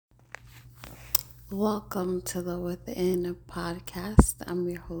Welcome to the Within podcast. I'm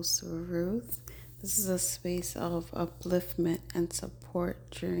your host, Ruth. This is a space of upliftment and support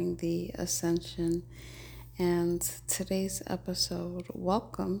during the ascension. And today's episode,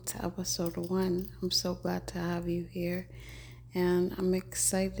 welcome to episode 1. I'm so glad to have you here. And I'm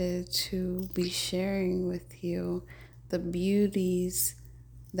excited to be sharing with you the beauties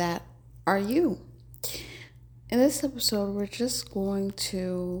that are you. In this episode, we're just going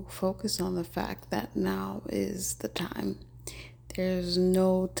to focus on the fact that now is the time. There's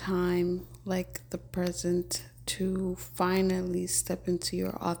no time like the present to finally step into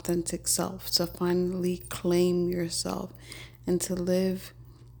your authentic self, to finally claim yourself, and to live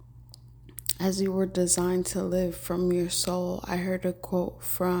as you were designed to live from your soul. I heard a quote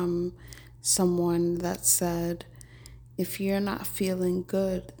from someone that said, if you're not feeling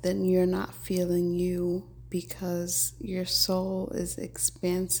good, then you're not feeling you, because your soul is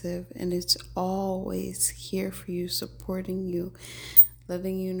expansive and it's always here for you, supporting you,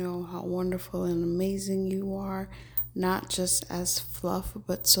 letting you know how wonderful and amazing you are, not just as fluff,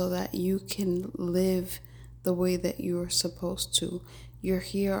 but so that you can live the way that you are supposed to. You're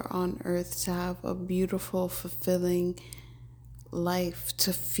here on earth to have a beautiful, fulfilling life,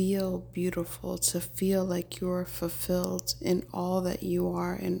 to feel beautiful, to feel like you're fulfilled in all that you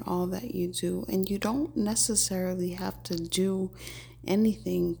are and all that you do. And you don't necessarily have to do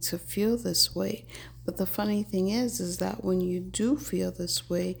anything to feel this way. But the funny thing is that when you do feel this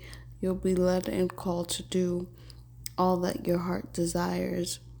way, you'll be led and called to do all that your heart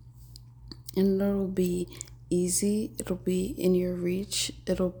desires. And it'll be easy, it'll be in your reach,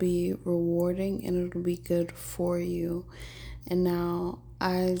 it'll be rewarding, and it'll be good for you. And now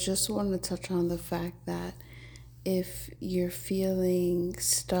I just want to touch on the fact that if you're feeling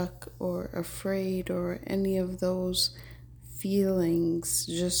stuck or afraid or any of those feelings,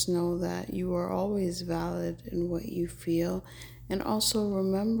 just know that you are always valid in what you feel. And also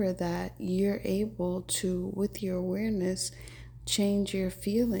remember that you're able to, with your awareness, change your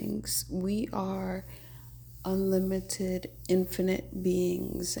feelings. We are unlimited, infinite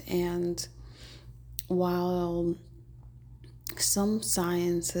beings. And while some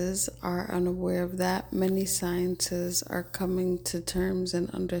sciences are unaware of that, many sciences are coming to terms and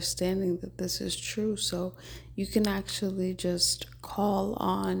understanding that this is true. So you can actually just call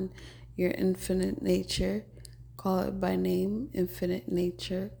on your infinite nature, call it by name, infinite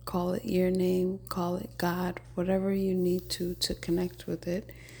nature, call it your name, call it God, whatever you need to connect with it,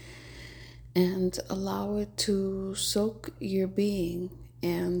 and allow it to soak your being,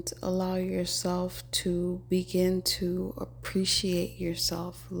 and allow yourself to begin to appreciate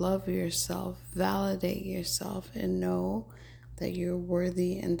yourself, love yourself, validate yourself, and know that you're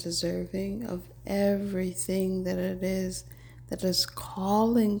worthy and deserving of everything that it is that is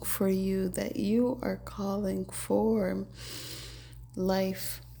calling for you, that you are calling for.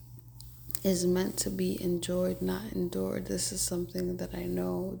 Life is meant to be enjoyed, not endured. This is something that I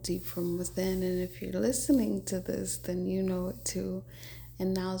know deep from within. And if you're listening to this, then you know it too.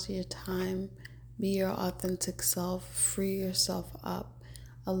 And now's your time. Be your authentic self. Free yourself up.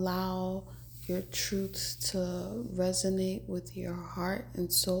 Allow your truths to resonate with your heart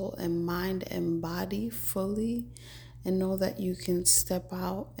and soul and mind and body fully. And know that you can step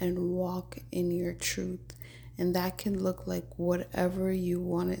out and walk in your truth. And that can look like whatever you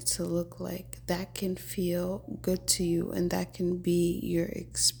want it to look like. That can feel good to you, and that can be your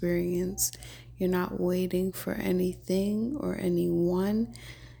experience. You're not waiting for anything or anyone.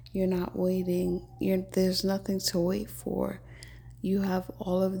 You're not waiting. There's nothing to wait for. You have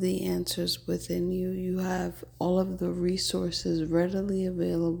all of the answers within you. You have all of the resources readily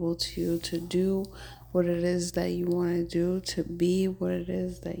available to you to do what it is that you want to do, to be what it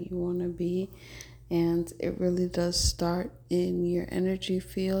is that you want to be. And it really does start in your energy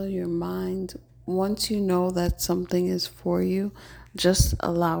field, your mind. Once you know that something is for you, just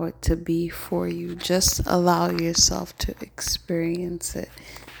allow it to be for you. Just allow yourself to experience it,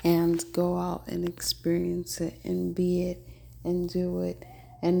 and go out and experience it and be it and do it,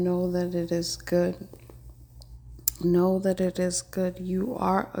 and know that it is good. Know that it is good. You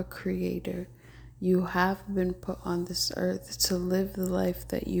are a creator. You have been put on this earth to live the life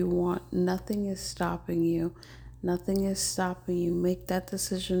that you want. Nothing is stopping you. Nothing is stopping you. Make that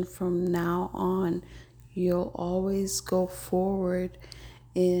decision from now on. You'll always go forward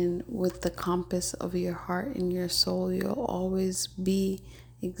in with the compass of your heart and your soul. You'll always be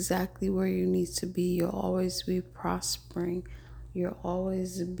exactly where you need to be. You'll always be prospering. You'll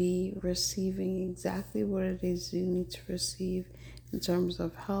always be receiving exactly what it is you need to receive in terms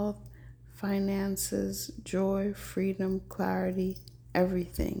of health, finances, joy, freedom, clarity,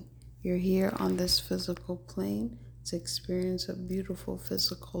 everything. You're here on this physical plane to experience a beautiful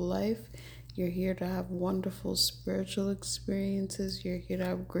physical life. You're here to have wonderful spiritual experiences. You're here to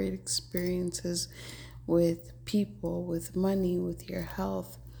have great experiences with people, with money, with your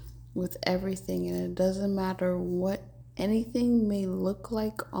health, with everything. And it doesn't matter what anything may look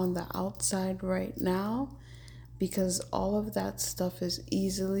like on the outside right now, because all of that stuff is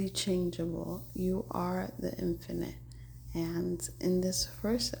easily changeable. You are the infinite. And in this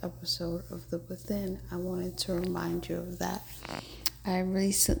first episode of The Within, I wanted to remind you of that. I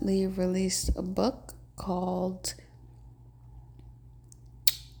recently released a book called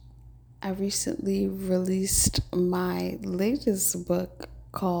I recently released my latest book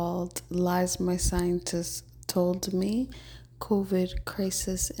called Lies My Scientist Told Me, COVID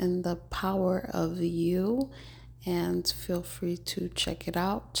Crisis and the Power of You. And feel free to check it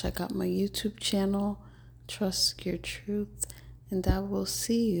out. Check out my YouTube channel, Trust Your Truth. And I will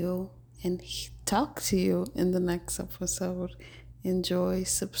see you and talk to you in the next episode. Enjoy,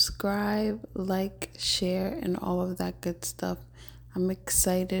 subscribe, like, share, and all of that good stuff. I'm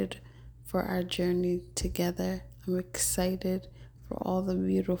excited for our journey together. I'm excited for all the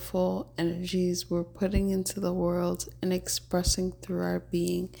beautiful energies we're putting into the world and expressing through our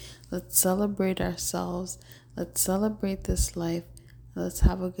being. Let's celebrate ourselves. Let's celebrate this life. Let's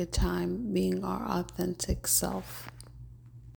have a good time being our authentic self.